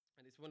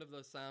one of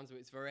those psalms where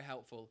it's very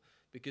helpful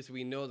because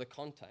we know the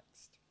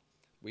context.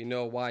 We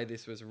know why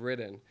this was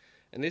written.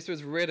 And this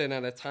was written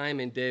at a time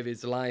in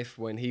David's life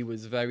when he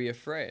was very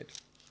afraid.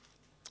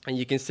 And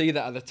you can see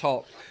that at the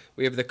top,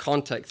 we have the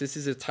context. This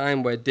is a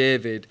time where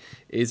David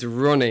is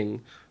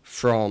running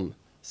from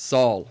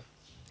Saul.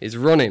 He's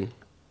running.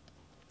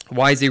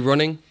 Why is he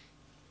running?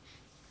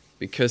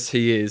 Because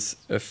he is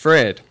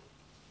afraid.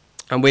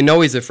 And we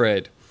know he's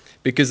afraid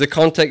because the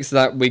context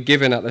that we're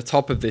given at the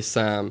top of this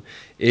psalm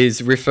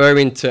is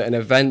referring to an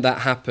event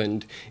that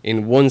happened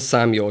in 1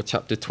 Samuel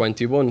chapter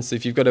 21. So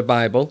if you've got a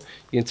Bible,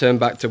 you can turn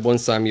back to 1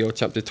 Samuel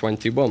chapter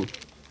 21.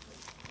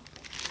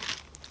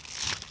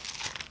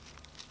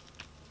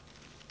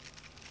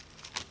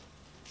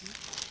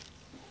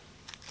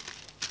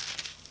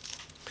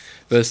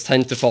 Verse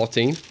 10 to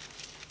 14.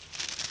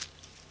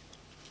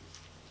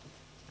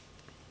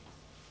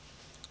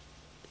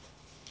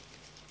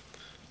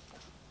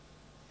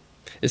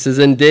 It says,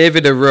 "And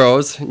David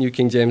arose," New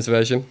King James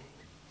Version.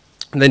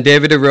 "And then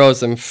David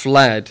arose and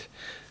fled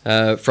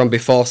from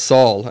before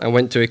Saul and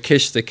went to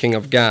Achish, the king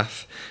of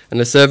Gath. And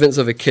the servants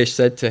of Achish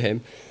said to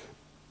him,"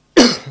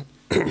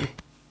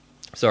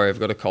 sorry, I've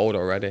got a cold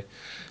already.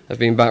 I've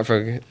been back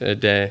for a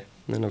day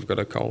and I've got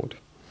a cold.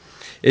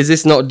 "Is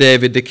this not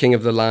David, the king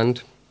of the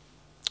land?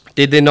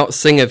 Did they not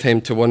sing of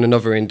him to one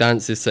another in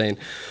dances, saying,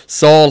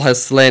 Saul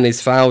has slain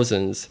his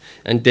thousands,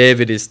 and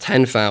David his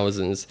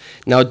 10,000s.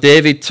 Now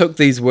David took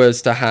these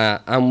words to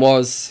heart and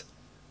was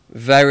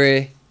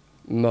very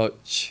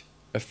much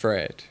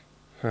afraid."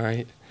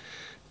 Right?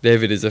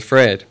 David is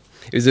afraid.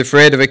 He was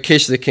afraid of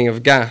Achish, the king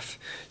of Gath.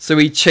 So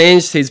he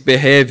changed his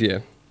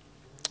behavior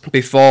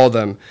before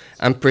them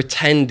and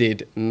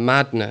pretended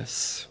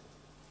madness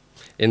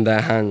in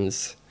their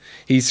hands.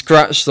 He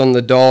scratched on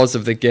the doors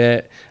of the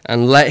gate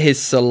and let his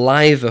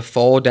saliva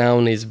fall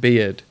down his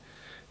beard.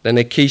 Then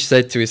Achish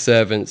said to his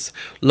servants,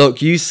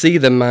 "Look, you see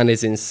the man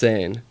is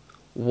insane.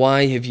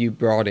 Why have you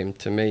brought him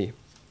to me?"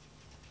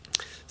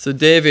 So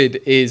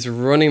David is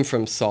running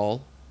from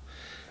Saul,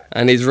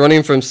 and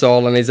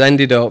he's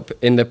ended up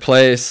in the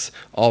place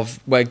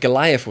of where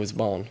Goliath was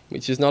born,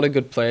 which is not a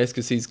good place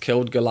because he's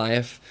killed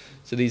Goliath.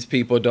 So these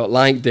people don't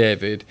like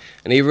David,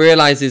 and he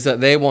realizes that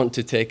they want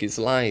to take his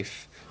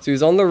life. So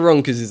he's on the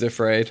run because he's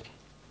afraid.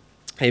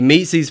 He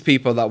meets these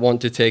people that want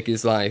to take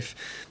his life.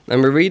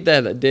 And we read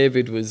there that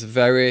David was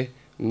very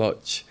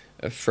much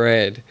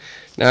afraid.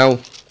 Now,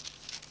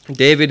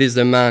 David is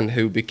a man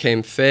who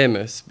became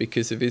famous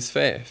because of his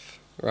faith,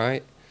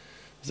 right?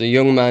 As a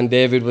young man,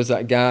 David was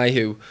that guy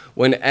who,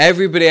 when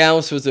everybody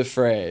else was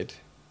afraid,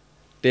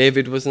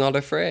 David was not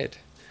afraid.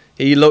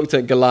 He looked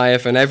at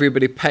Goliath and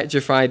everybody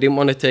petrified, didn't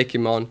want to take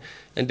him on.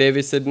 And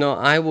David said, "No,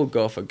 I will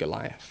go for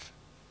Goliath."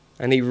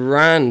 And he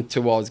ran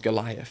towards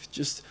Goliath,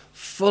 just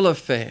full of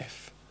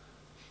faith,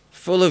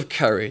 full of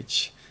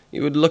courage.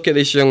 You would look at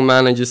this young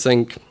man and just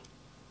think,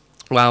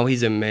 wow,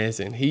 he's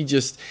amazing. He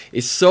just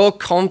is so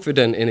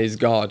confident in his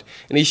God.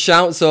 And he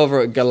shouts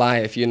over at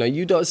Goliath,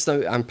 you don't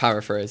stand, I'm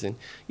paraphrasing,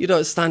 "You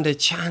don't stand a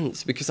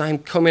chance because I'm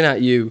coming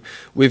at you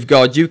with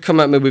God. You come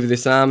at me with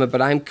this armor,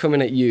 but I'm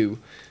coming at you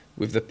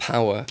with the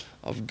power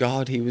of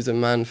God." He was a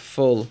man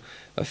full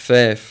of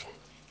faith.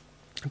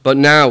 But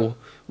now,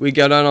 we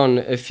got on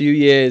a few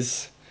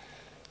years'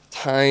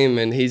 time,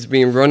 and he's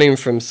been running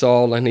from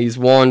Saul, and he's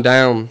worn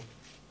down.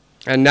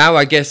 And now,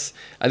 I guess,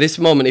 at this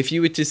moment, if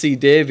you were to see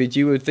David,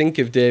 you would think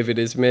of David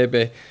as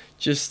maybe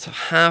just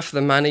half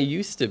the man he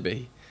used to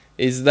be.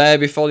 He's there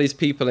before these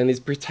people, and he's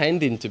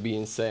pretending to be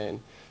insane.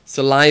 He's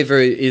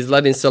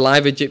letting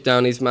saliva drip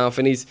down his mouth,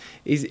 and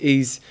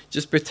he's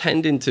just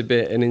pretending to be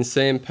an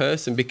insane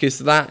person because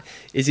that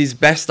is his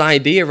best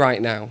idea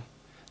right now.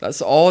 That's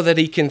all that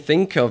he can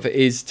think of,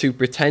 is to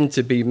pretend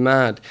to be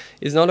mad.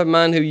 He's not a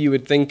man who you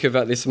would think of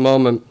at this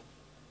moment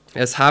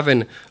as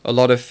having a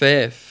lot of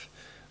faith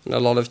and a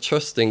lot of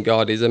trust in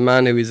God. He's a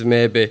man who is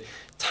maybe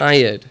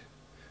tired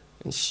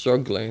and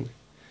struggling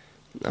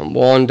and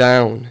worn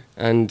down,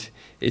 and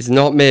is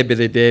not maybe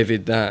the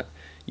David that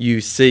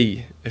you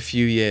see a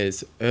few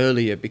years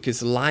earlier,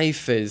 because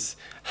life has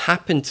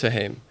happened to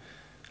him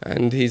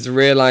and he's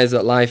realized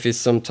that life is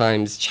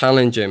sometimes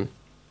challenging.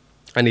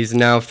 And he's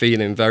now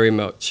feeling very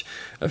much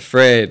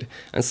afraid.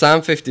 And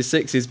Psalm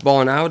 56 is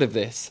born out of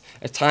this.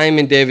 A time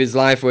in David's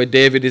life where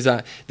David is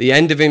at the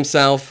end of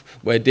himself,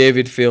 where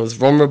David feels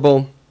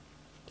vulnerable.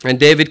 And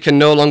David can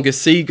no longer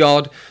see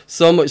God,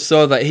 so much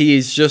so that he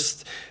is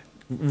just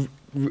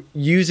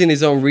using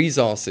his own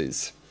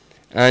resources.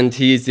 And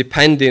he is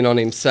depending on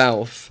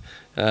himself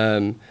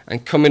and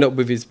coming up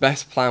with his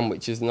best plan,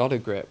 which is not a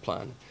great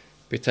plan,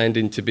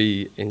 pretending to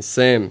be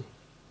insane.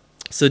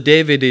 So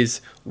David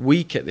is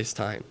weak at this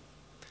time.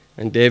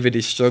 And David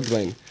is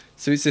struggling.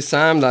 So it's a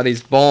psalm that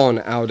is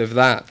born out of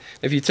that.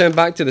 If you turn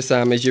back to the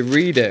psalm, as you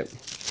read it,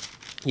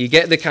 you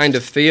get the kind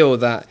of feel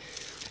that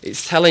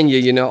it's telling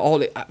you,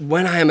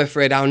 when I am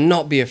afraid, I'll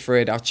not be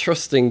afraid. I'll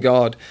trust in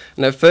God.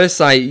 And at first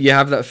sight, you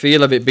have that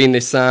feel of it being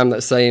this psalm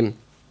that's saying,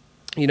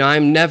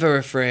 I'm never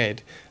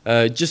afraid.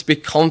 Just be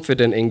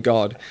confident in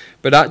God.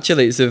 But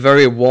actually, it's a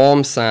very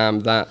warm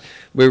psalm that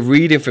we're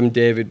reading from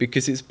David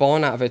because it's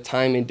born out of a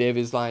time in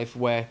David's life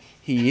where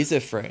he is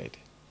afraid.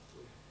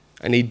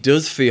 And he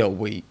does feel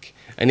weak.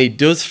 And he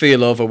does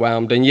feel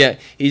overwhelmed. And yet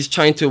he's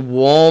trying to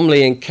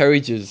warmly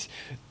encourage us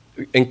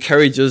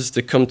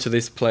to come to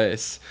this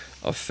place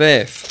of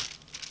faith.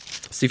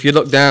 So if you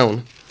look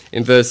down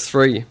in verse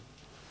 3,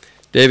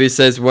 David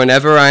says,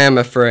 whenever I am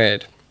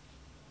afraid.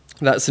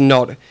 That's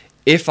not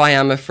if I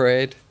am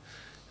afraid.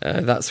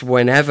 That's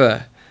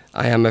whenever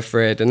I am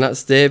afraid. And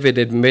that's David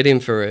admitting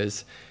for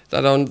us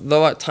that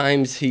although at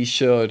times he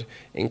showed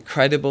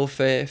incredible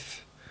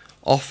faith,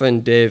 often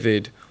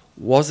David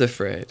was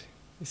afraid.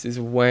 This is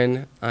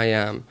when I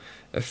am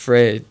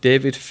afraid.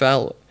 David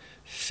felt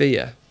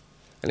fear.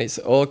 And it's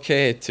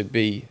okay to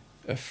be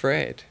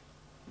afraid.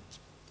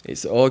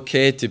 It's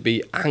okay to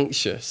be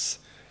anxious.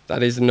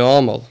 That is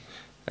normal.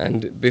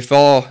 And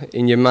before,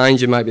 in your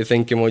mind, you might be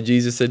thinking, well,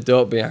 Jesus said,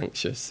 don't be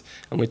anxious.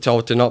 And we're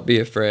told to not be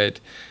afraid.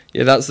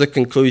 Yeah, that's the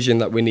conclusion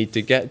that we need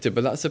to get to.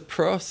 But that's a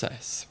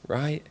process,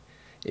 right?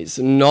 It's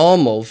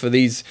normal for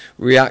these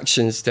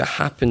reactions to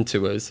happen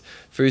to us,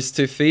 for us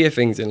to fear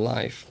things in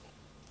life.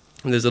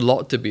 And there's a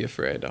lot to be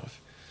afraid of.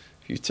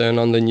 If you turn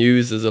on the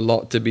news, there's a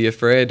lot to be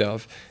afraid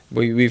of.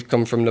 We've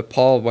come from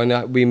Nepal.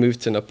 When we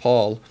moved to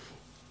Nepal,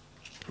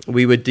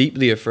 we were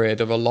deeply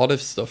afraid of a lot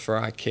of stuff for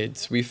our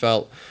kids. We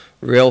felt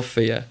real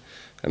fear.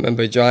 I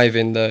remember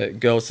driving the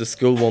girls to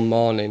school one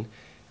morning,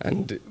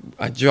 and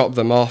I dropped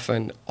them off,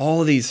 and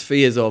all these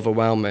fears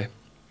overwhelmed me. I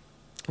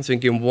was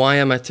thinking, why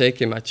am I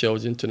taking my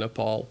children to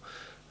Nepal?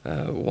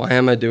 Why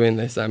am I doing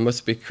this? I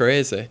must be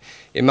crazy.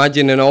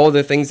 Imagining all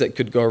the things that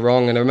could go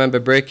wrong. And I remember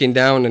breaking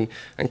down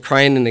and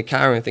crying in the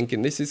car and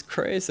thinking, this is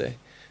crazy.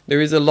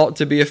 There is a lot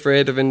to be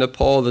afraid of in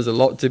Nepal. There's a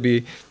lot to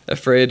be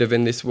afraid of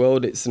in this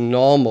world. It's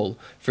normal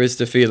for us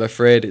to feel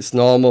afraid. It's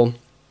normal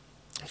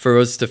for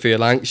us to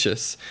feel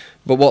anxious.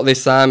 But what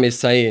this psalm is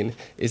saying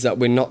is that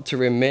we're not to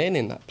remain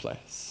in that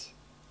place.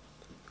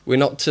 We're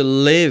not to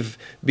live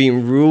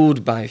being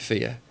ruled by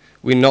fear.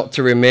 We're not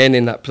to remain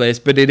in that place.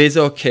 But it is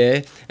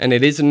okay and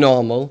it is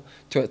normal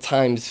to at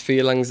times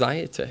feel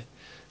anxiety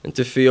and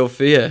to feel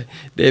fear.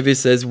 David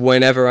says,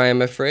 whenever I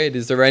am afraid.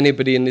 Is there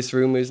anybody in this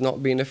room who's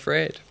not been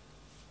afraid?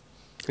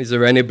 Is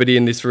there anybody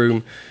in this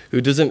room who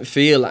doesn't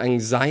feel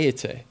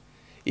anxiety?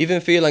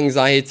 Even feel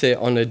anxiety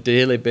on a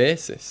daily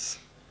basis?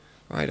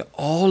 Right?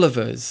 All of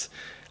us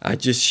are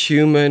just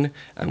human,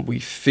 and we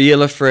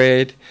feel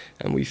afraid,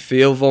 and we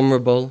feel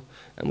vulnerable,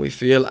 and we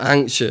feel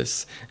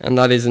anxious, and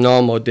that is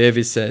normal.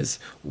 David says,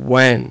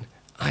 when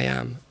I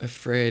am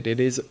afraid. It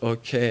is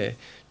okay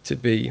to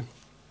be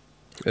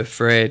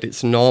afraid.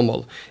 It's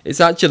normal. It's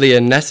actually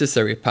a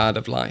necessary part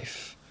of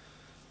life,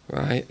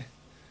 right?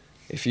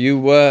 If you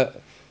were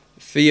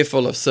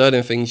fearful of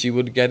certain things, you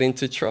would get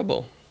into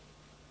trouble.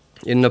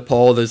 In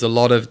Nepal, there's a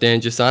lot of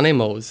dangerous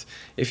animals.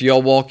 If you're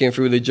walking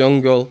through the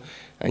jungle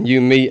and you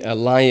meet a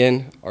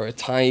lion or a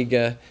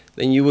tiger,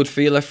 then you would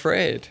feel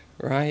afraid,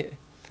 right?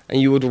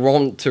 And you would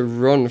want to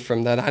run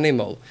from that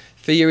animal.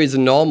 Fear is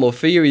normal.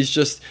 Fear is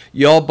just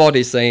your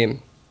body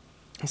saying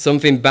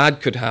something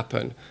bad could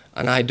happen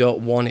and I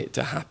don't want it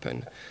to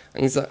happen.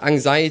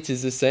 Anxiety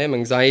is the same.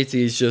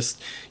 Anxiety is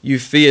just you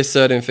fear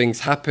certain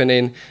things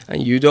happening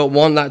and you don't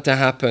want that to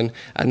happen,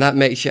 and that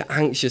makes you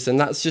anxious, and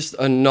that's just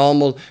a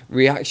normal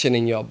reaction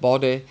in your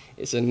body.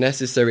 It's a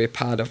necessary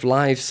part of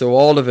life. So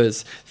all of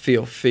us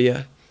feel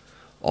fear.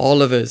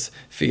 All of us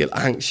feel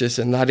anxious,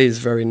 and that is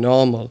very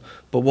normal.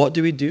 But what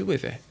do we do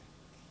with it?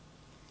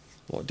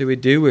 What do we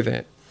do with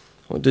it?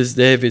 What does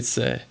David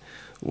say?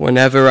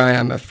 Whenever I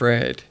am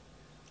afraid,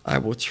 I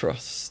will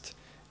trust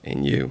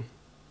in you.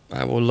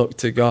 I will look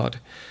to God.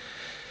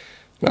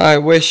 Now, I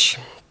wish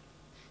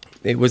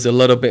it was a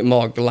little bit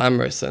more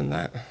glamorous than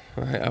that.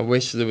 Right? I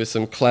wish there was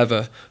some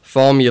clever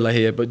formula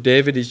here, but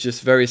David is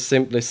just very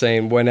simply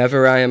saying,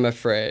 whenever I am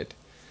afraid,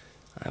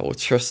 I will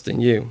trust in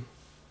you.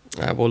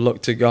 I will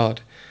look to God.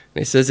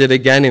 And he says it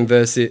again in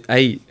verse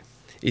 8.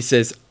 He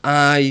says,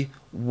 I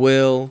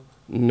will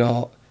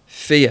not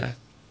fear.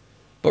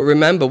 But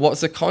remember,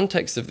 what's the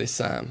context of this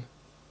psalm?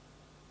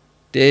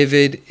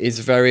 David is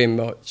very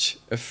much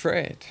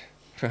afraid.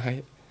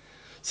 Right?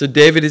 So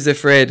David is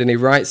afraid and he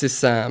writes this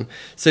psalm.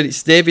 So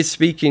it's David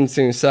speaking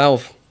to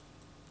himself,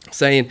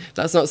 saying,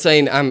 that's not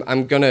saying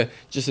I'm going to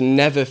just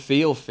never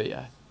feel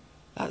fear.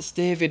 That's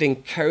David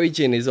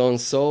encouraging his own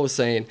soul,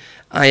 saying,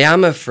 I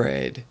am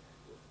afraid,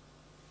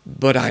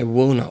 but I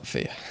will not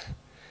fear.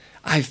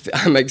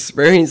 I'm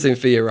experiencing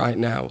fear right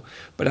now,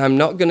 but I'm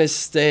not going to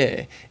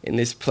stay in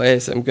this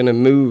place. I'm going to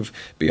move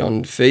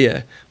beyond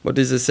fear. What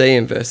does it say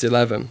in verse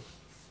 11?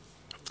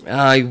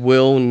 I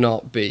will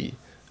not be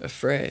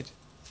afraid.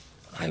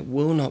 I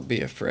will not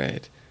be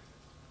afraid.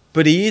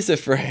 But he is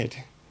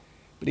afraid.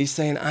 But he's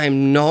saying,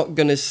 I'm not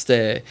going to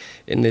stay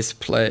in this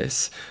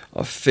place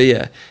of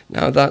fear.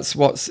 Now that's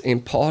what's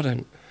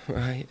important,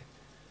 right?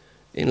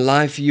 In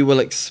life you will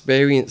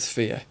experience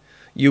fear.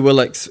 You will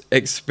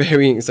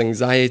experience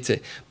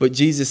anxiety. But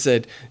Jesus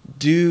said,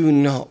 do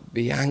not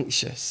be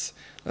anxious.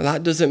 Now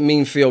that doesn't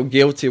mean feel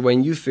guilty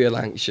when you feel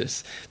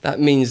anxious. That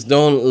means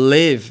don't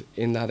live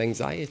in that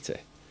anxiety.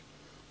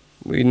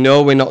 We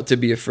know we're not to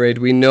be afraid.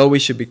 We know we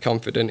should be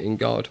confident in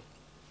God.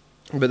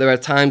 But there are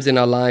times in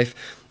our life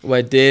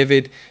where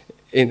David,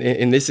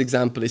 in this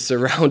example, is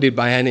surrounded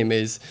by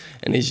enemies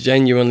and is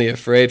genuinely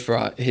afraid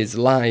for his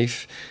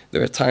life.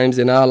 There are times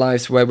in our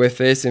lives where we're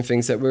facing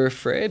things that we're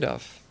afraid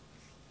of,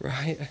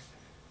 right?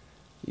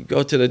 You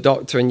go to the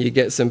doctor and you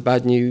get some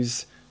bad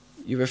news,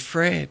 you're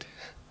afraid.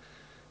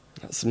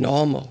 That's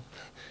normal,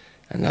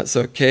 and that's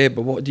okay,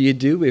 but what do you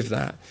do with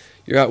that?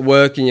 You're at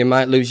work and you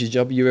might lose your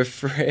job, you're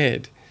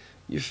afraid.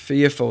 You're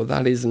fearful,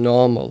 that is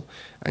normal.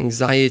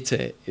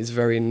 Anxiety is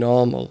very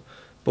normal.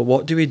 But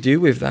what do we do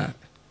with that?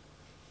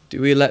 Do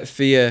we let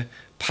fear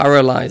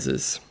paralyze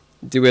us?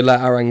 Do we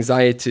let our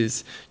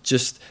anxieties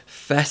just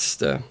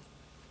fester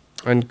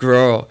and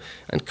grow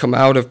and come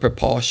out of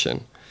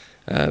proportion?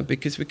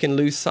 Because we can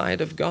lose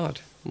sight of God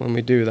when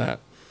we do that.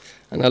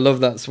 And I love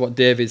that's what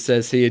David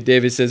says here.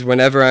 David says,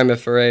 whenever I'm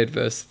afraid,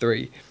 verse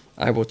 3,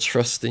 I will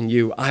trust in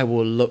you. I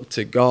will look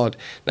to God.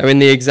 Now, in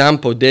the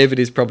example, David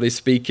is probably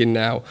speaking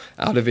now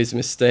out of his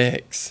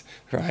mistakes,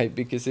 right?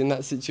 Because in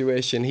that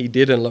situation, he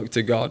didn't look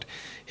to God.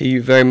 He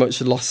very much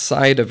lost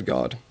sight of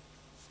God.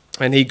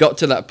 And he got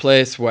to that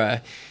place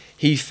where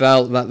he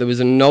felt that there was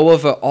no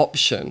other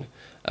option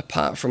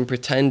apart from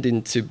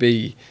pretending to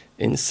be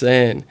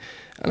insane.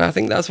 And I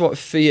think that's what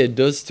fear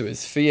does to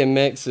us. Fear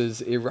makes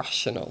us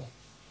irrational,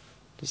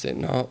 does it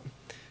not?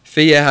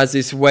 Fear has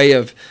this way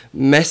of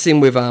messing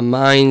with our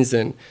minds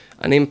and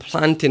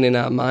implanting in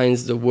our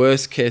minds the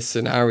worst case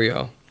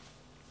scenario.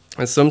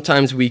 And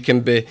sometimes we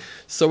can be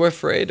so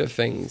afraid of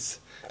things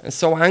and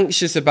so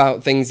anxious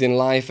about things in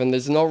life, and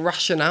there's no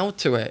rationale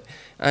to it.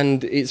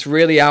 And it's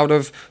really out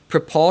of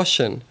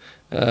proportion.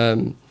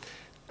 And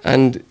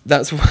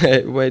that's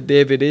where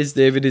David is.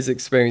 David is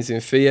experiencing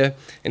fear,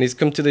 and he's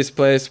come to this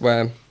place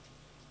where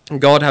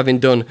God, having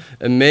done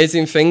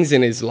amazing things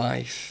in his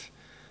life,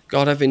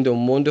 God having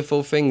done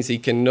wonderful things, he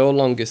can no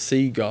longer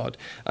see God.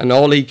 And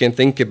all he can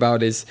think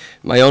about is,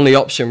 my only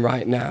option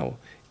right now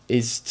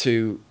is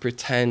to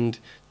pretend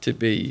to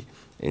be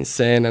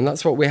insane. And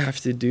that's what we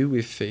have to do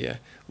with fear.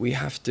 We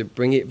have to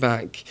bring it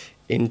back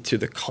into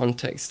the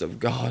context of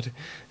God,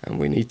 and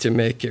we need to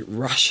make it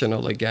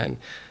rational again.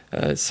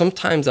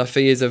 Sometimes our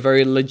fears are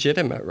very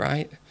legitimate,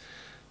 right?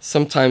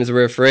 Sometimes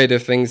we're afraid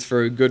of things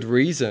for a good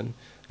reason.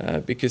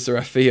 Because there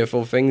are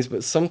fearful things,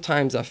 but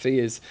sometimes our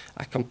fears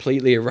are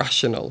completely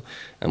irrational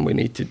and we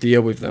need to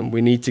deal with them.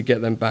 We need to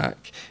get them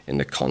back in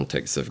the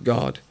context of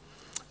God.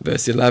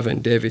 Verse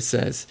 11, David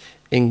says,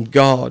 in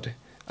God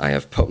I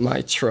have put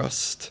my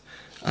trust.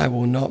 I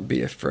will not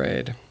be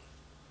afraid.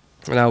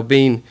 Now,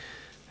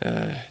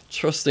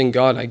 trusting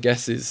God, I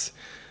guess, is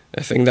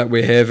a thing that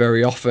we hear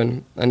very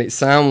often, and it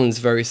sounds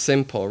very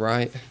simple,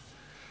 right?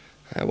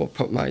 I will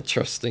put my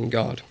trust in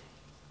God.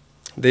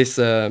 This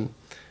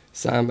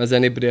Psalm, has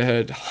anybody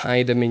heard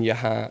Hide Them in Your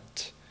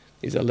Heart?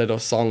 These are little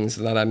songs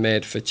that I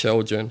made for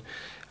children.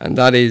 And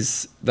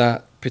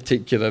that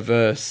particular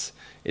verse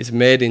is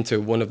made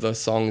into one of those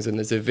songs, and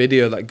there's a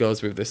video that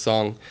goes with the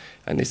song.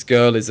 And this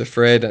girl is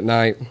afraid at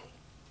night,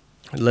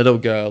 a little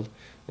girl,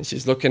 and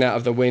she's looking out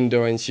of the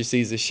window and she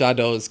sees the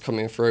shadows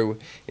coming through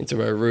into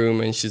her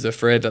room, and she's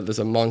afraid that there's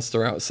a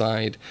monster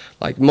outside,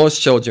 like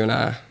most children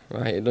are,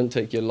 right? It doesn't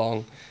take you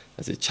long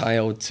as a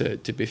child to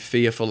be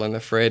fearful and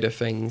afraid of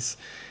things.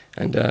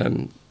 And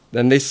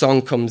then this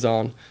song comes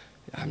on,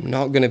 I'm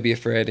not going to be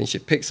afraid, and she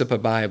picks up a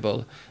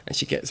Bible and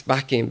she gets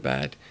back in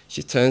bed.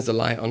 She turns the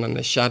light on and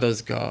the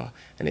shadows go,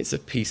 and it's a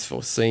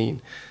peaceful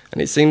scene.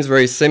 And it seems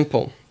very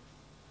simple.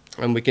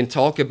 And we can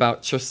talk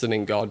about trusting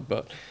in God,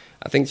 but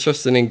I think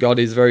trusting in God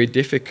is very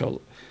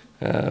difficult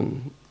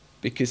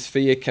because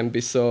fear can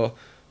be so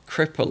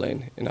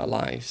crippling in our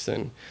lives.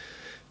 And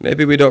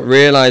maybe we don't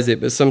realize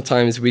it, but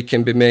sometimes we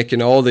can be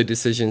making all the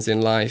decisions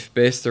in life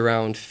based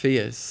around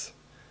fears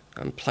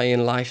and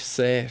playing life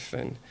safe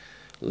and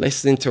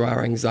listening to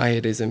our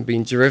anxieties and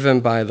being driven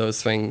by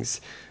those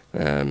things,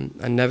 and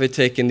never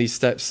taking these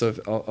steps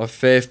of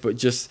faith, but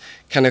just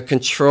kind of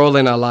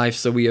controlling our life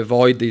so we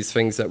avoid these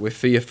things that we're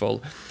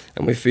fearful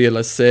and we feel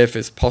as safe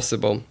as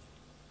possible.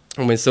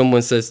 And when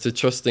someone says to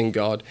trust in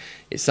God,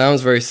 it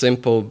sounds very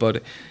simple,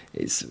 but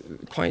it's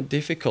quite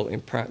difficult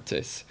in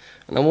practice.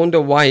 And I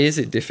wonder, why is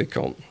it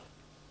difficult?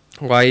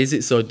 Why is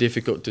it so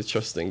difficult to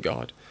trust in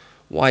God?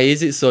 Why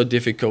is it so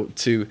difficult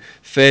to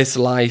face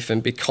life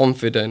and be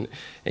confident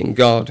in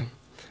God?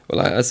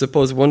 Well, I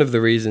suppose one of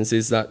the reasons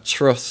is that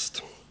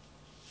trust,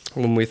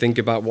 when we think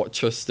about what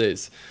trust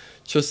is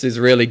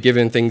really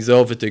giving things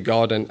over to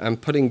God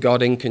and putting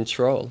God in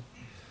control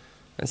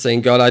and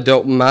saying, God, I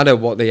don't matter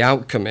what the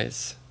outcome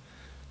is.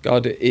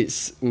 God,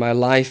 my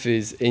life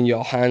is in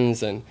your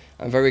hands, and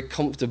I'm very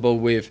comfortable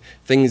with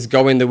things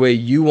going the way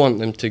you want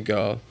them to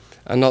go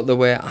and not the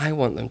way I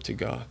want them to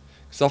go.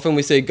 So often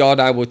we say, God,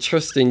 I will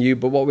trust in you,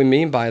 but what we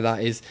mean by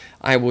that is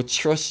I will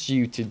trust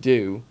you to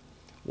do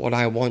what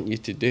I want you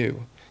to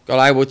do. God,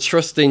 I will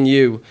trust in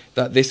you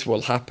that this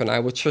will happen. I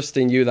will trust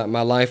in you that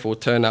my life will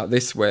turn out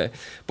this way.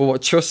 But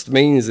what trust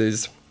means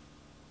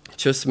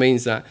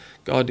that,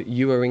 God,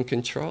 you are in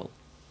control.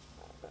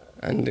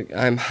 And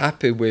I'm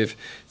happy with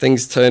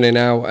things turning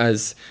out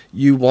as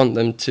you want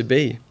them to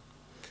be.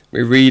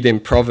 We read in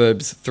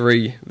Proverbs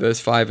 3, verse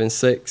 5 and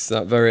 6,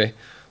 that very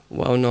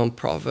well-known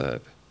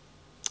proverb.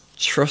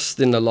 Trust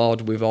in the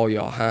Lord with all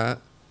your heart.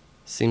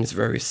 Seems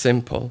very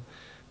simple,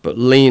 but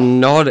lean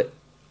not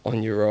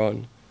on your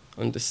own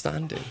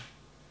understanding.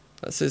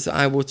 That says,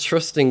 I will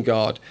trust in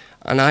God,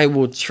 and I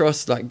will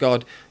trust that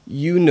God,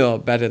 you know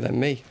better than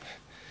me.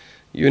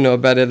 You know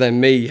better than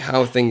me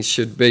how things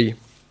should be.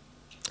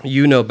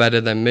 You know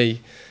better than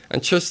me.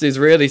 And trust is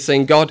really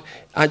saying, God,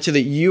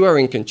 actually, you are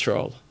in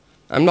control.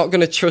 I'm not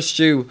going to trust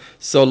you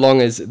so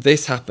long as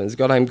this happens.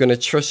 God, I'm going to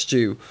trust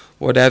you,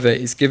 whatever.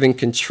 It's giving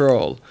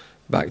control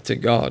back to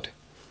God.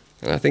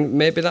 And I think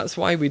maybe that's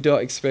why we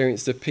don't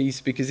experience the peace,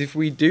 because if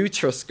we do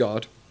trust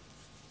God,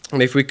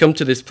 and if we come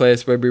to this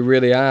place where we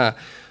really are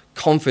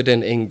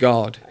confident in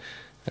God,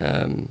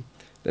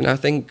 then I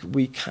think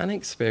we can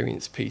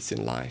experience peace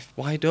in life.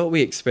 Why don't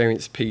we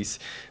experience peace?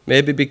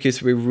 Maybe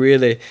because we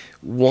really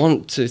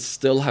want to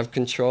still have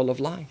control of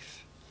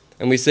life.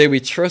 And we say we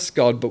trust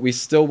God, but we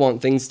still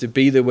want things to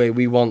be the way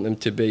we want them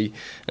to be.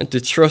 And to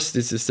trust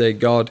is to say,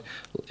 God,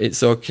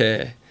 it's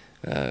okay.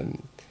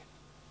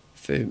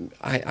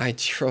 I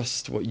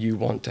trust what you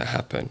want to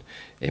happen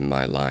in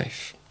my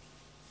life.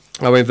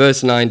 Now in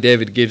verse 9,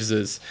 David gives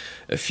us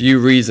a few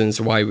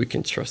reasons why we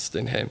can trust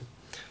in him.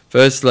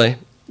 Firstly,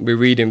 we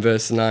read in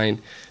verse 9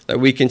 that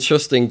we can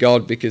trust in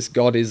God because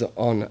God is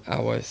on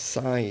our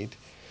side.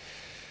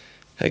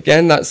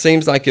 Again, that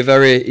seems like a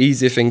very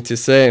easy thing to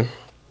say.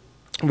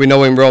 We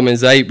know in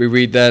Romans 8, we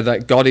read there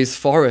that God is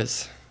for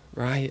us,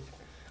 right?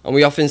 And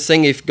we often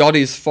sing, if God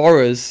is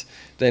for us,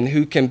 then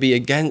who can be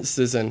against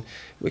us? And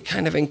we're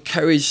kind of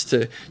encouraged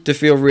to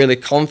feel really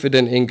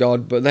confident in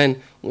God. But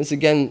then, once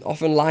again,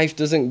 often life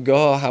doesn't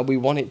go how we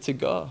want it to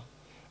go.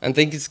 And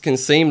things can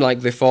seem like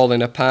they're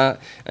falling apart.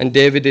 And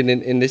David,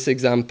 in this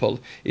example,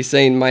 is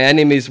saying, my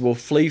enemies will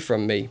flee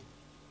from me.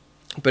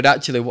 But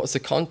actually, what's the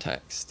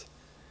context?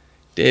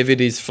 David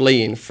is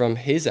fleeing from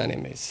his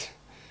enemies.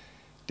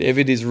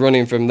 David is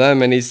running from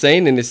them, and he's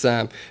saying in this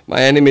psalm,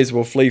 my enemies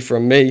will flee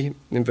from me,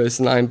 in verse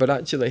 9. But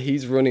actually,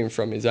 he's running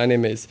from his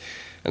enemies.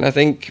 And I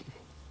think,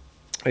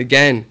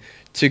 again,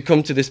 to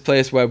come to this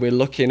place where we're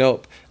looking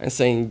up and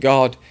saying,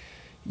 God,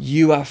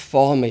 you are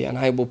for me and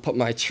I will put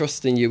my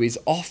trust in you, is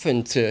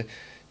often to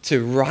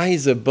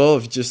rise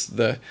above just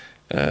the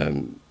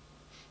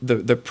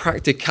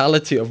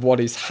practicality of what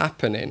is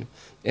happening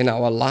in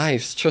our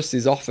lives. Trust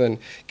is often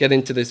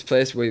getting to this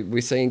place where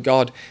we're saying,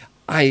 God,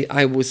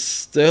 I will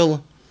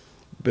still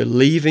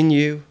believe in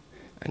you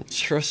and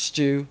trust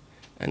you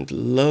and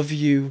love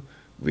you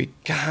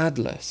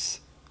regardless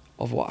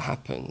of what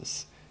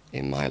happens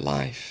in my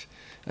life.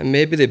 And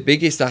maybe the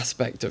biggest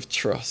aspect of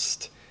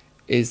trust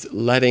is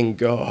letting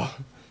go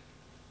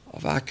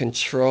of our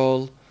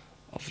control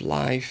of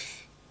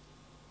life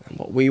and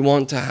what we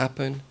want to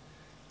happen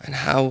and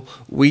how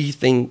we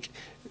think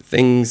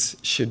things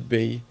should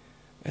be,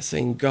 and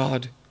saying,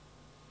 God,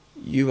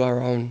 you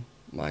are on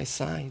my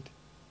side.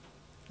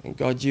 And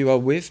God, you are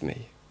with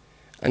me.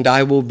 And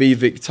I will be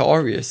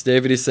victorious.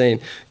 David is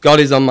saying, God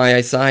is on my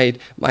side.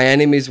 My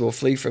enemies will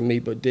flee from me.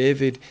 But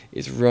David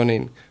is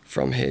running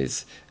from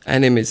his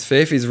enemies.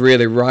 Faith is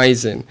really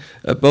rising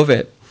above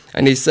it.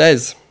 And he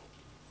says,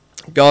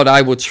 God,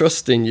 I will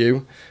trust in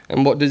you.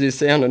 And what does he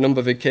say on a number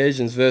of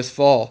occasions? Verse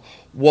 4,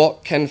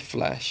 what can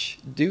flesh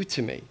do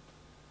to me?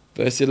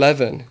 Verse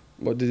 11,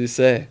 what does he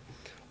say?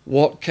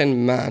 What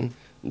can man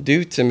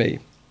do to me?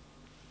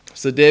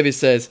 So David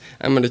says,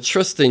 I'm going to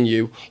trust in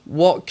you.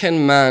 What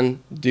can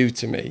man do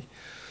to me?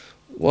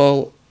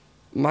 Well,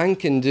 man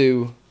can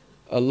do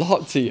a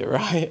lot to you,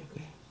 right?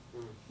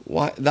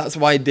 That's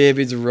why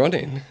David's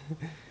running.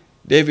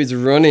 David's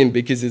running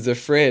because he's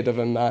afraid of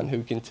a man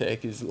who can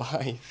take his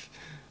life,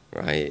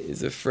 right?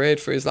 He's afraid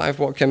for his life.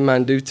 What can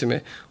man do to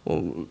me?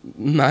 Well,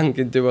 man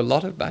can do a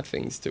lot of bad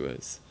things to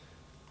us.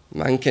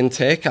 Man can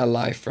take our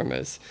life from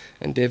us,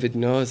 and David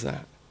knows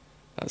that.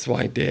 That's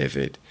why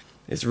David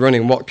is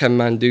running. What can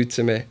man do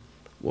to me?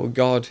 Well,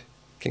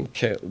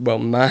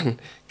 man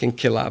can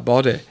kill our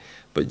body.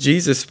 But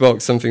Jesus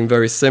spoke something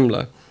very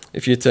similar.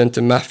 If you turn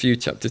to Matthew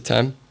chapter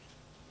 10,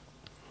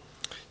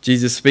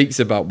 Jesus speaks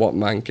about what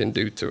man can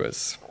do to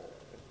us.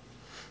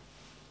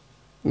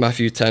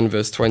 Matthew 10,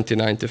 verse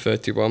 29 to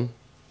 31.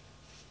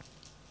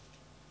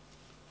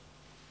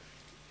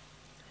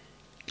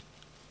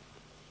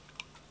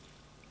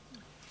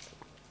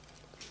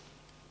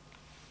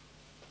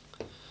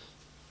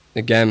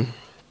 Again,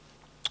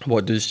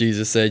 what does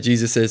Jesus say?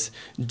 Jesus says,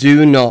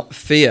 do not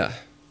fear.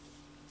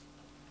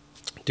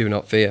 Do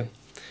not fear.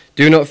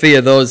 Do not fear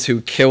those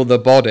who kill the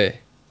body,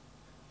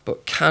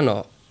 but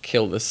cannot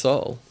kill the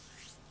soul.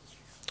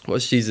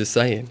 What's Jesus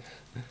saying?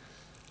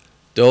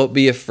 Don't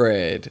be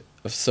afraid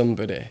of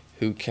somebody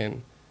who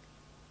can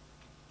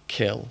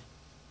kill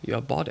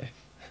your body.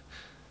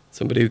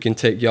 Somebody who can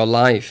take your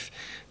life.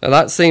 Now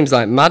that seems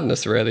like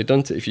madness really,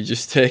 doesn't it, if you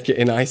just take it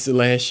in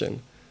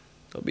isolation.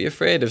 Don't be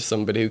afraid of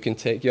somebody who can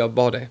take your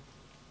body.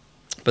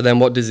 But then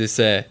what does he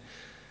say?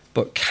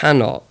 But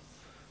cannot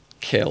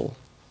kill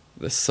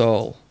the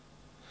soul.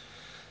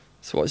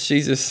 So what's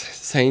Jesus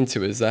saying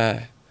to us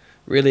there?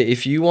 Really,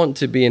 if you want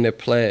to be in a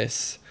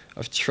place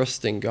of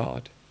trusting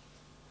God,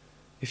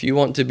 if you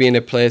want to be in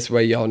a place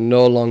where you're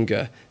no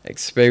longer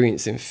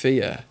experiencing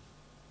fear,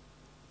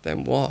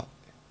 then what?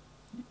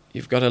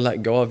 You've got to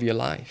let go of your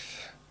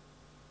life.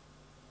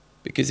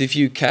 Because if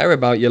you care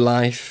about your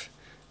life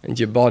and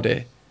your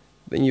body,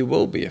 then you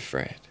will be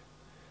afraid.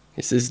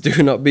 He says,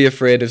 do not be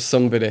afraid of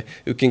somebody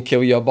who can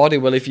kill your body.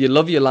 Well, if you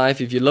love your life,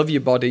 if you love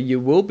your body, you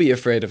will be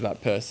afraid of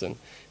that person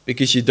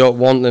because you don't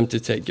want them to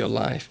take your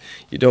life.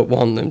 You don't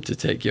want them to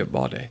take your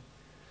body.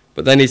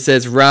 But then he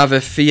says, rather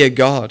fear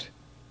God.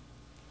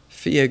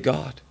 Fear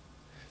God.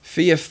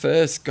 Fear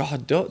first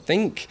God. Don't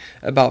think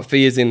about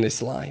fears in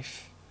this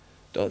life.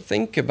 Don't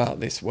think about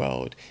this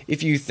world.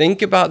 If you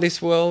think about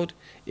this world,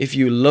 if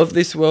you love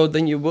this world,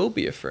 then you will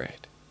be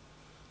afraid.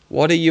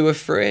 What are you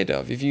afraid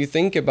of? If you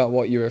think about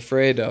what you're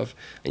afraid of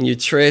and you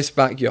trace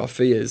back your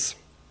fears,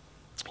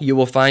 you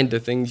will find the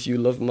things you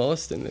love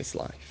most in this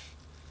life.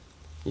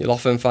 You'll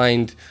often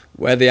find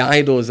where the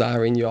idols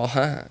are in your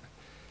heart.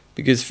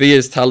 Because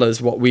fears tell us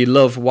what we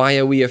love. Why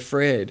are we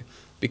afraid?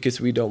 Because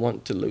we don't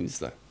want to lose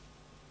them.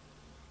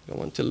 We don't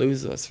want to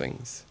lose those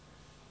things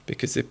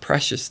because they're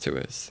precious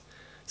to us.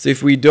 So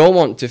if we don't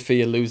want to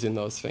fear losing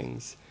those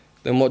things,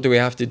 then what do we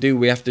have to do?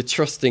 We have to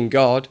trust in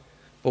God.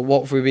 But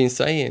what have we been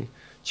saying?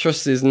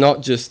 Trust is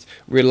not just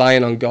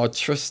relying on God.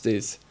 Trust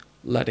is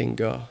letting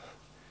go.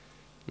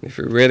 And if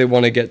we really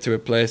want to get to a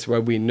place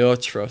where we know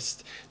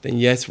trust, then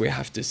yes, we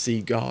have to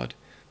see God.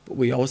 But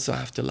we also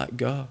have to let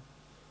go.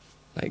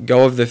 Let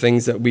go of the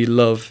things that we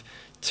love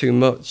too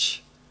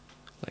much.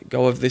 Let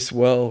go of this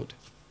world.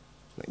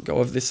 Let go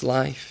of this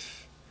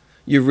life.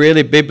 You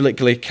really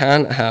biblically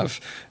can't have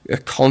a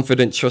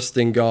confident trust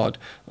in God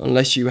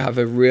unless you have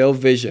a real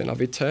vision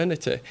of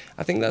eternity.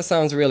 I think that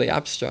sounds really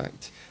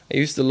abstract. I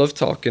used to love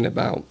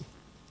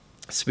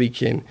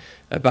speaking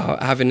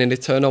about having an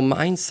eternal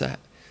mindset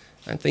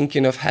and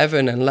thinking of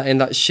heaven and letting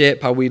that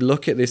shape how we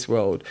look at this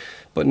world.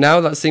 But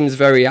now that seems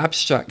very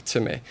abstract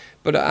to me.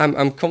 But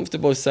I'm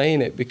comfortable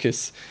saying it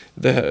because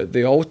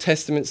the Old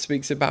Testament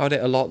speaks about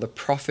it a lot. The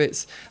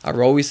prophets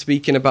are always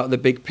speaking about the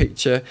big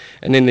picture.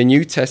 And in the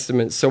New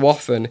Testament, so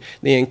often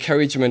the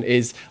encouragement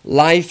is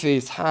life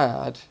is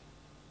hard,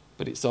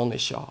 but it's only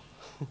short.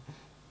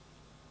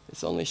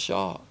 It's only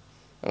short.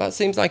 And that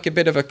seems like a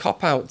bit of a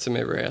cop-out to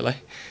me, really.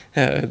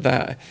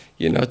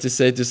 To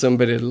say to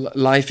somebody,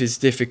 life is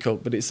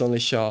difficult, but it's only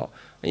short.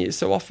 And yet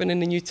so often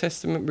in the New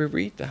Testament we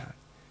read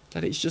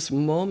that it's just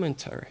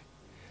momentary.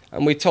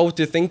 And we're told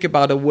to think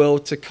about a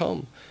world to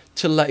come,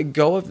 to let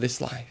go of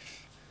this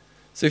life.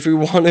 So if we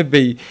want to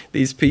be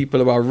these people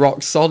who are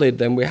rock solid,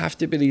 then we have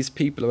to be these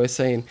people who are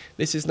saying,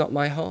 this is not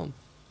my home.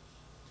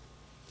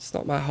 It's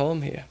not my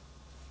home here.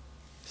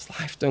 This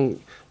life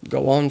don't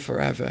go on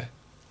forever.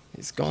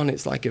 It's gone.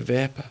 It's like a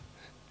vapor.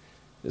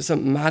 It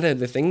doesn't matter.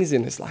 The things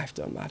in this life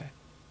don't matter.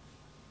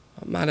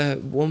 Don't matter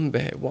one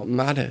bit. What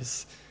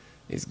matters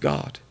is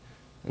God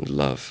and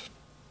love.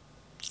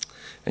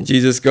 And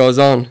Jesus goes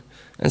on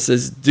and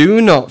says,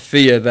 do not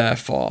fear,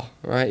 therefore.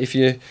 Right? If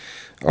you're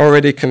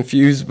already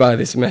confused by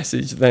this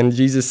message, then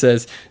Jesus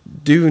says,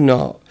 do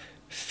not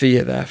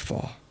fear,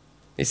 therefore.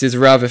 He says,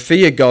 rather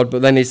fear God,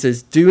 but then he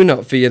says, do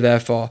not fear,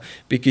 therefore,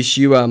 because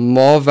you are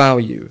more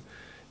value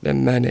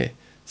than many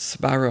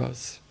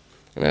sparrows.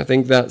 And I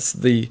think that's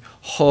the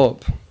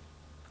hope.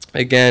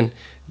 Again,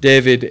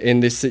 David in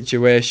this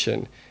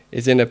situation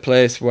is in a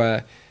place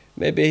where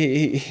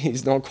maybe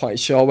he's not quite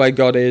sure where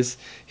God is.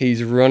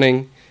 He's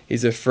running.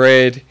 He's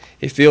afraid.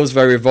 He feels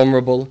very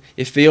vulnerable.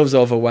 He feels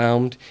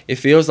overwhelmed. He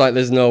feels like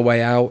there's no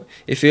way out.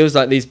 He feels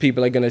like these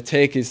people are going to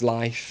take his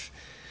life.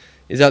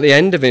 He's at the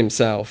end of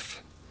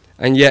himself.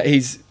 And yet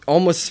he's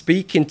almost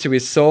speaking to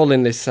his soul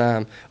in this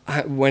psalm.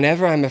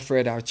 Whenever I'm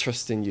afraid, I'll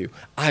trust in you.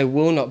 I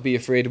will not be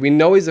afraid. We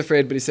know he's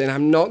afraid, but he's saying,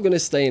 I'm not going to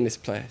stay in this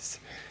place.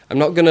 I'm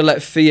not going to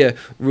let fear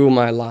rule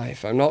my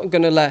life. I'm not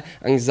going to let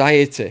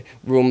anxiety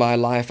rule my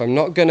life. I'm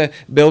not going to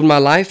build my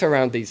life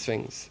around these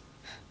things.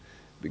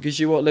 Because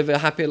you won't live a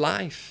happy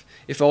life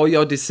if all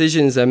your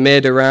decisions are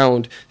made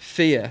around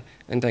fear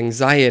and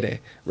anxiety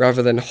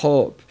rather than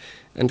hope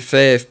and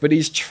faith. But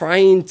he's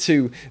trying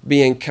to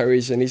be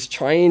encouraged and he's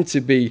trying to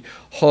be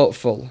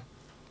hopeful.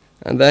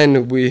 And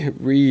then we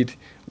read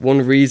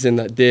one reason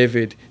that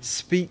David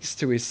speaks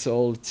to his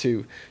soul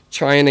to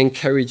try and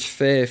encourage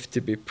faith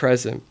to be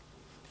present.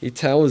 He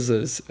tells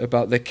us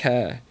about the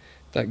care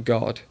that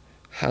God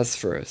has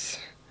for us.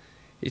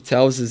 He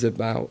tells us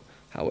about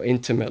how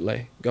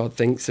intimately God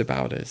thinks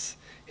about us.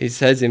 He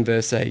says in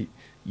verse 8,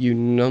 you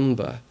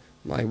number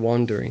my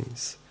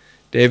wanderings.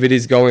 David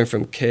is going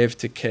from cave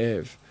to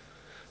cave,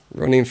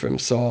 running from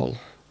Saul,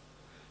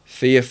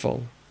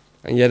 fearful.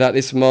 And yet at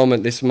this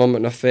moment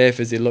of faith,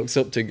 as he looks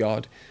up to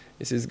God,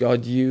 he says,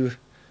 God, you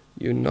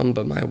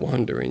number my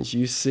wanderings.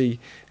 You see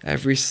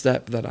every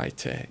step that I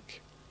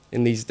take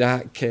in these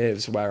dark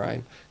caves where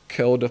I'm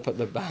curled up at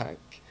the back,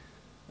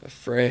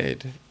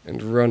 afraid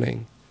and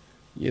running.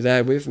 You're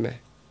there with me.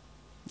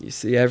 You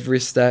see every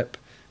step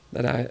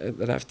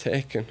that I've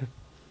taken.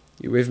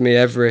 You're with me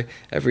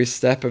every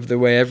step of the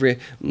way, every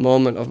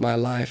moment of my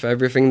life,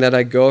 everything that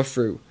I go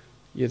through.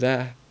 You're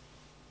there.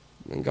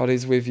 And God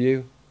is with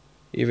you,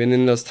 even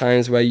in those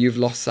times where you've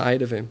lost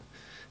sight of him,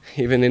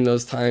 even in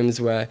those times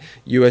where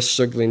you are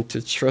struggling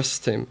to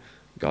trust him.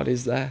 God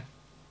is there.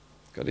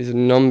 God is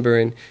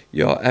numbering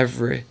your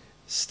every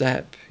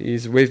step. He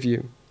is with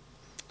you.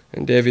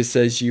 And David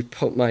says, you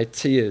put my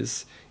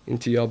tears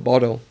into your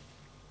bottle.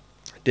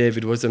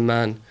 David was a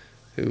man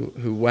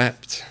who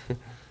wept.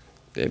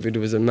 David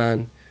was a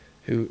man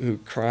who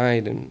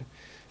cried and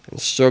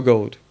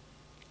struggled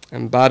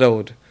and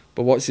battled.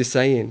 But what's he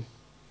saying?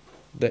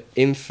 The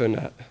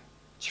infinite,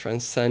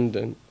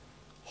 transcendent,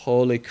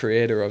 holy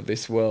creator of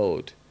this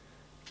world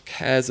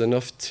cares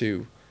enough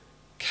to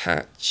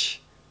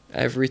catch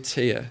every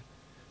tear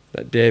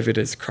that David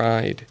has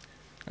cried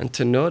and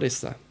to notice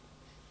that.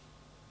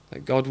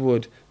 That God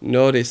would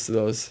notice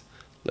those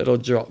little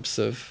drops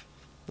of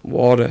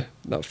water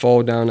that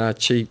fall down our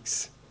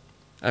cheeks.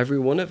 Every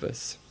one of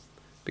us.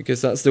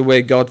 Because that's the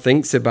way God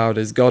thinks about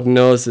us. God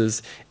knows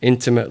us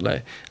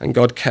intimately, and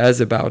God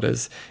cares about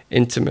us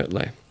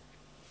intimately.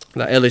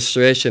 That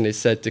illustration is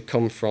said to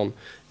come from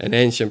an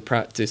ancient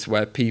practice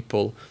where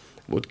people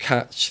would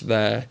catch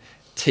their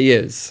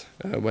tears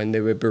when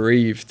they were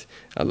bereaved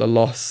at the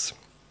loss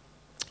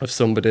of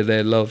somebody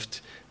they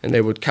loved, and they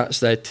would catch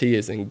their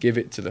tears and give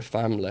it to the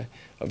family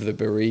of the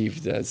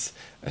bereaved as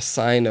a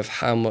sign of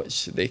how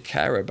much they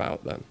care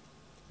about them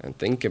and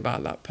think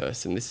about that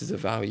person. This is a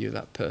value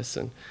that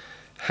person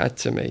had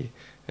to me.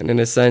 And in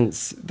a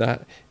sense,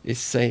 that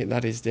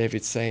is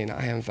David saying,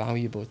 I am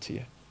valuable to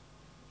you.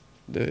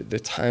 The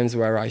times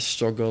where I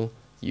struggle,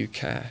 you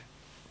care.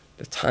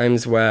 The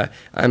times where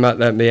I'm at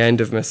the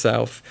end of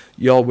myself,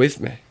 you're with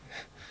me.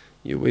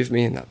 You're with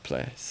me in that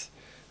place.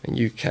 And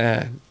you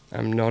care.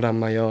 I'm not on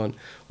my own.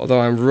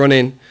 Although I'm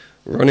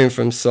running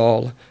from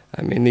Saul,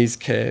 I'm in these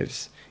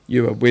caves.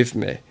 You are with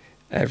me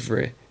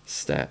every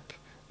step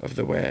of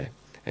the way.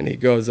 And he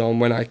goes on,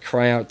 when I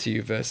cry out to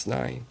you, verse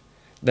 9,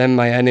 then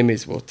my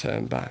enemies will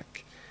turn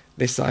back.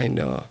 This I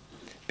know,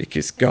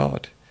 because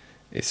God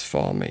is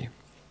for me.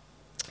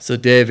 So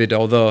David,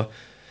 although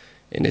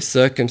in his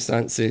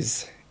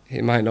circumstances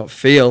he might not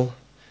feel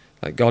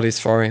like God is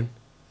for him,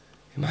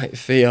 he might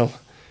feel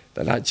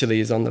that actually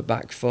he's on the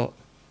back foot.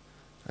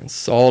 And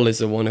Saul is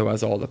the one who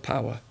has all the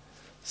power.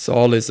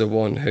 Saul is the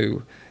one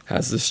who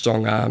has the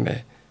strong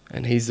army,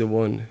 and he's the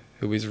one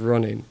who is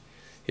running.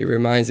 He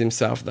reminds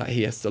himself that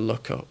he has to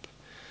look up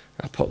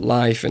and put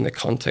life in the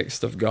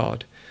context of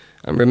God.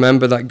 And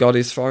remember that God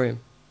is for him,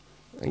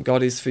 and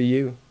God is for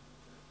you.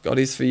 God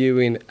is for you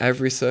in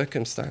every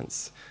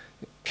circumstance.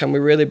 Can we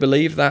really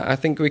believe that? I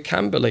think we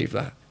can believe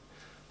that.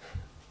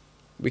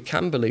 We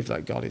can believe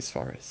that God is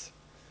for us.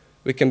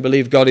 We can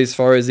believe God is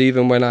for us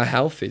even when our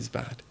health is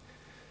bad.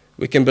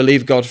 We can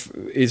believe God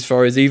is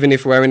for us even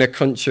if we're in a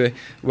country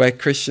where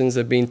Christians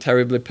are being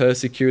terribly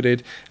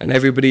persecuted and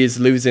everybody is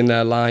losing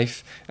their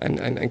life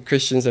and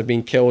Christians are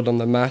being killed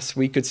en masse.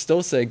 We could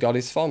still say God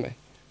is for me,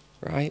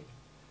 right?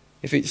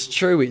 If it's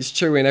true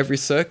in every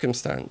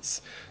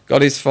circumstance.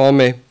 God is for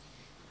me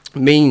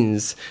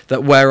means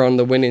that we're on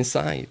the winning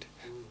side,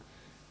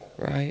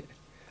 right?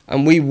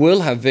 And we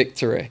will have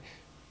victory.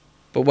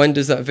 But when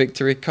does that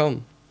victory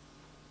come?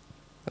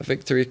 That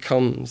victory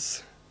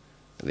comes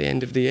at the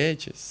end of the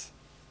ages.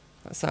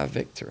 That's our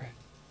victory.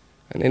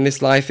 And in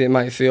this life, it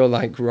might feel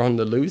like we're on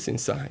the losing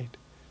side.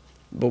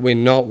 But we're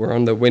not. We're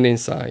on the winning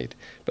side.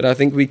 But I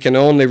think we can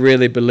only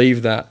really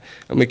believe that.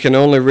 And we can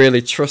only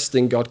really trust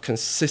in God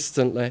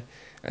consistently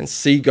and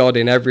see God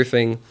in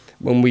everything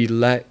when we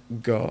let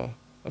go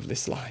of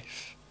this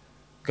life.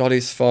 God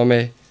is for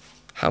me.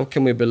 How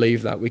can we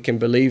believe that? We can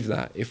believe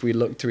that if we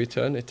look to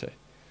eternity.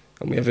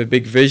 And we have a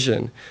big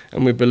vision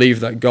and we believe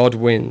that God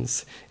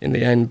wins in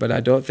the end. But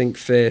I don't think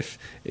faith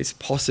is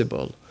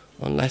possible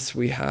unless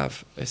we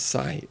have a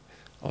sight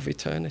of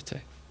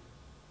eternity.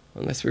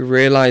 Unless we're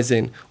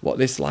realizing what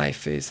this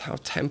life is, how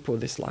temporal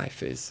this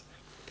life is.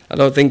 I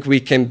don't think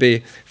we can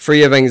be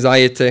free of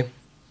anxiety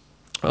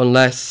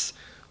unless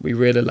we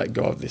really let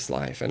go of this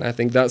life. And I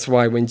think that's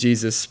why when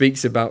Jesus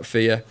speaks about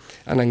fear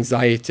and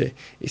anxiety,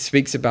 he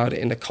speaks about it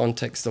in the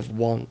context of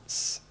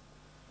wants,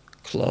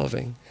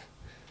 clothing,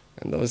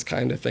 and those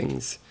kind of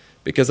things.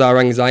 Because our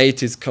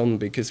anxieties come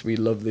because we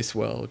love this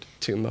world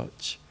too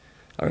much.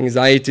 Our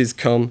anxieties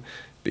come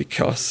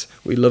because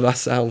we love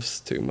ourselves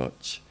too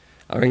much.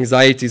 Our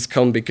anxieties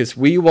come because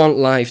we want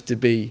life to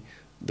be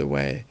the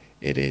way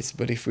it is.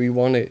 But if we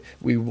want it,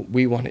 we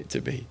want it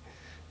to be.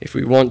 If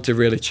we want to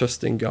really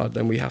trust in God,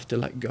 then we have to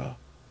let go.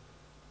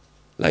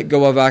 Let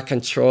go of our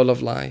control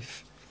of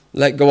life.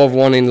 Let go of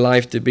wanting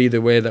life to be the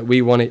way that we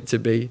want it to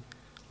be.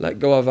 Let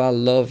go of our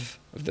love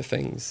of the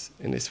things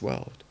in this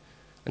world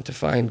and to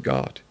find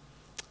God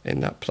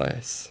in that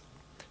place.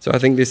 So I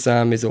think this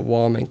psalm is a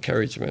warm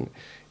encouragement.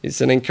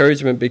 It's an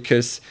encouragement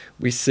because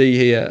we see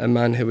here a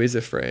man who is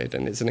afraid,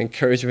 and it's an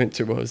encouragement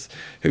to us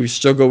who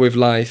struggle with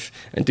life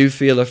and do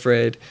feel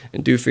afraid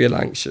and do feel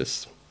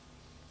anxious.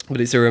 But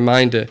it's a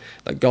reminder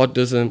that God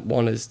doesn't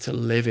want us to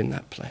live in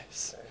that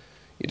place.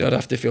 You don't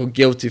have to feel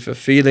guilty for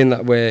feeling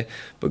that way,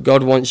 but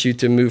God wants you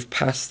to move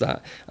past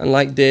that. And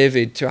like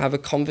David, to have a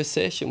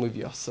conversation with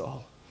your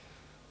soul.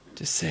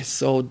 To say,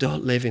 soul,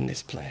 don't live in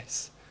this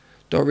place.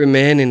 Don't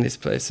remain in this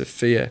place of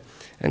fear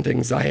and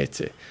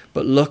anxiety,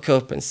 but look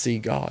up and see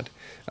God.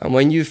 And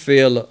when you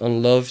feel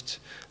unloved,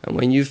 and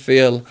when you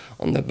feel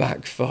on the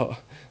back foot,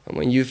 and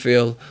when you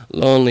feel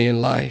lonely in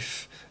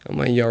life, and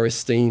when your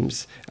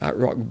esteem's at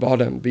rock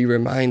bottom, be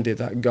reminded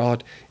that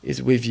God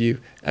is with you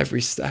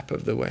every step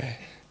of the way.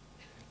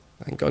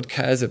 And God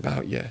cares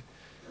about you.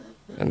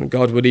 And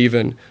God would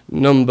even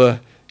number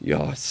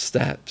your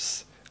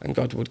steps, and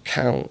God would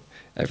count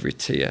every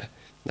tear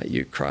that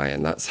you cry.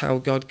 And that's how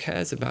God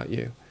cares about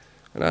you.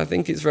 And I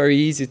think it's very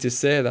easy to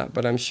say that,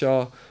 but I'm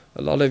sure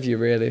a lot of you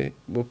really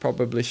will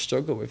probably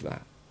struggle with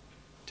that,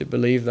 to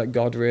believe that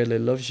God really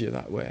loves you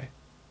that way.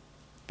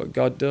 But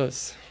God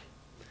does.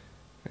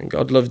 And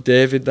God loved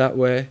David that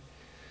way.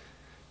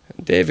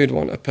 And David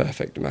wasn't a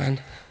perfect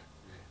man.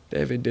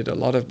 David did a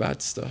lot of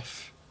bad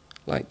stuff,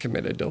 like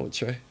commit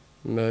adultery,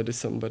 murder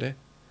somebody,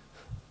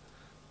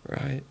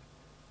 right?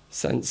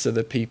 Censor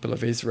the people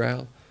of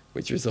Israel,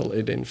 which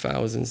resulted in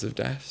thousands of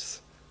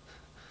deaths.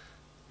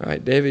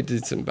 Right? David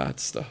did some bad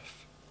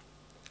stuff,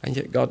 and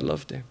yet God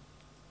loved him.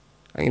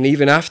 And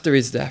even after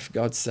his death,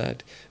 God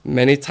said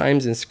many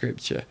times in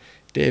Scripture,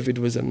 David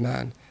was a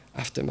man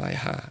after my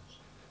heart.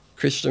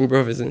 Christian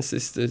brothers and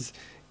sisters,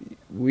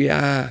 we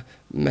are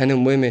men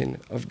and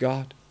women of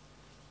God,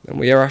 and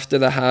we are after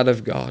the heart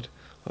of God.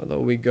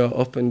 Although we go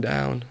up and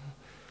down,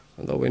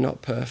 although we're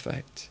not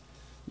perfect,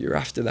 you're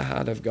after the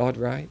heart of God,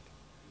 right?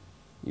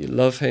 You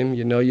love him.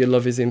 You know your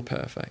love is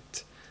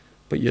imperfect,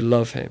 but you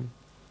love him.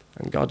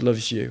 And God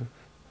loves you.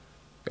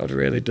 God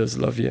really does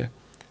love you.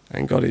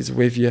 And God is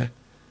with you.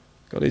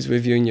 God is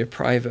with you in your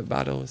private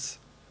battles.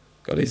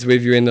 God is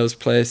with you in those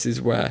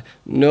places where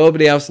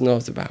nobody else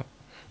knows about.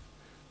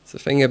 It's the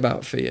thing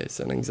about fears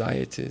and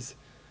anxieties.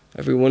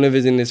 Every one of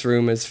us in this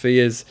room has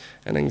fears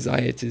and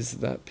anxieties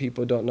that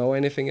people don't know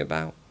anything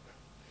about.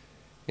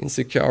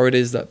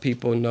 Insecurities that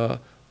people know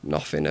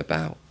nothing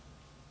about.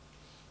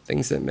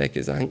 Things that make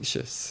us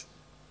anxious.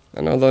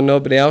 And although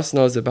nobody else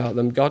knows about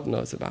them, God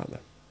knows about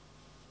them.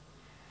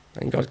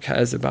 And God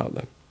cares about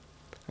them.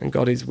 And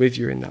God is with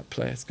you in that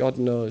place. God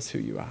knows who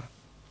you are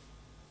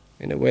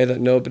in a way that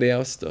nobody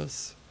else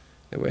does,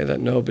 in a way that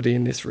nobody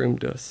in this room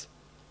does.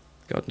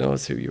 God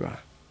knows who you are.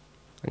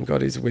 And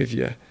God is with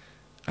you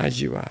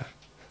as you are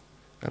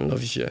and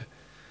loves you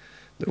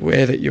the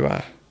way that you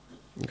are.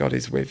 And God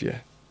is with you.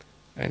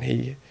 And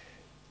he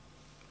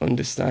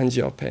understands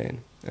your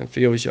pain and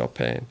feels your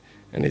pain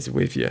and is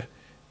with you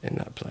in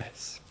that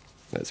place.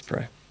 Let's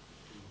pray.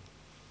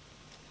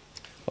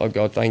 Oh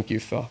God, thank you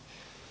for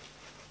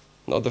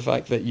not the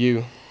fact that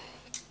you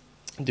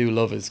do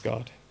love us,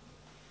 God.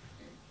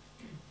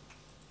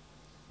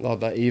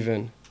 Lord, that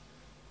even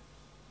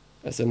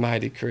as a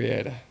mighty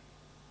creator,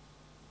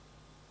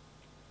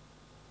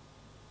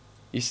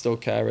 you still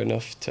care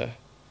enough to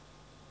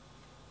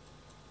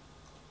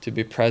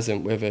be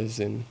present with us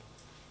in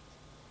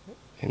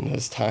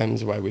those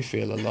times where we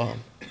feel alone.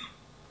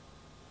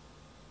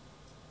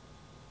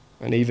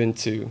 And even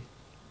to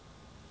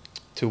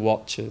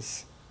watch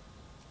us,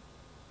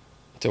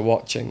 to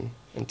watching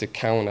and to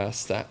count our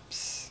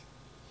steps,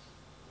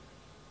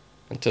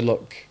 and to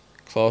look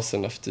close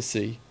enough to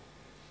see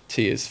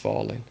tears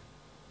falling,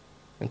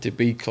 and to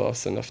be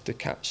close enough to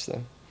catch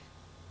them,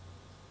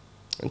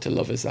 and to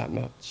love us that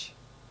much.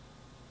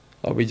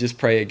 Lord, we just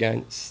pray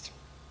against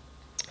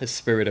a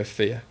spirit of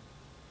fear.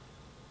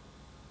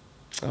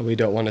 Oh, we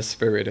don't want a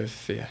spirit of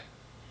fear.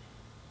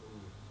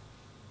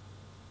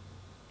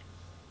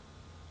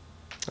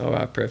 Oh,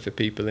 I pray for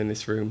people in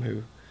this room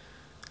who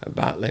are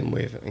battling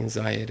with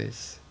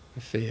anxieties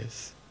and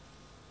fears.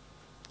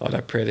 Lord,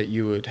 I pray that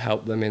you would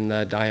help them in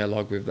their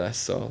dialogue with their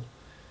soul,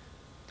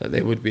 that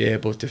they would be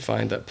able to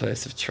find that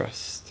place of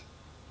trust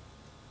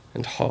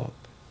and hope,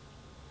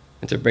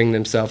 and to bring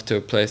themselves to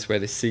a place where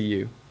they see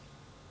you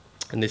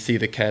and they see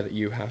the care that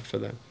you have for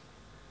them.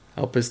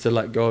 Help us to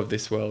let go of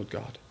this world,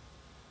 God.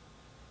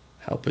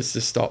 Help us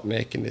to stop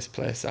making this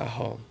place our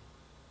home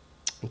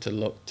and to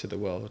look to the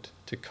world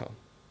to come.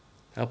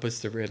 Help us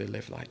to really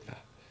live like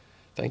that.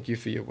 Thank you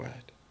for your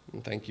word,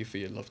 and thank you for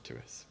your love to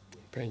us. I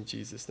pray in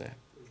Jesus' name.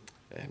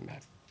 Amen.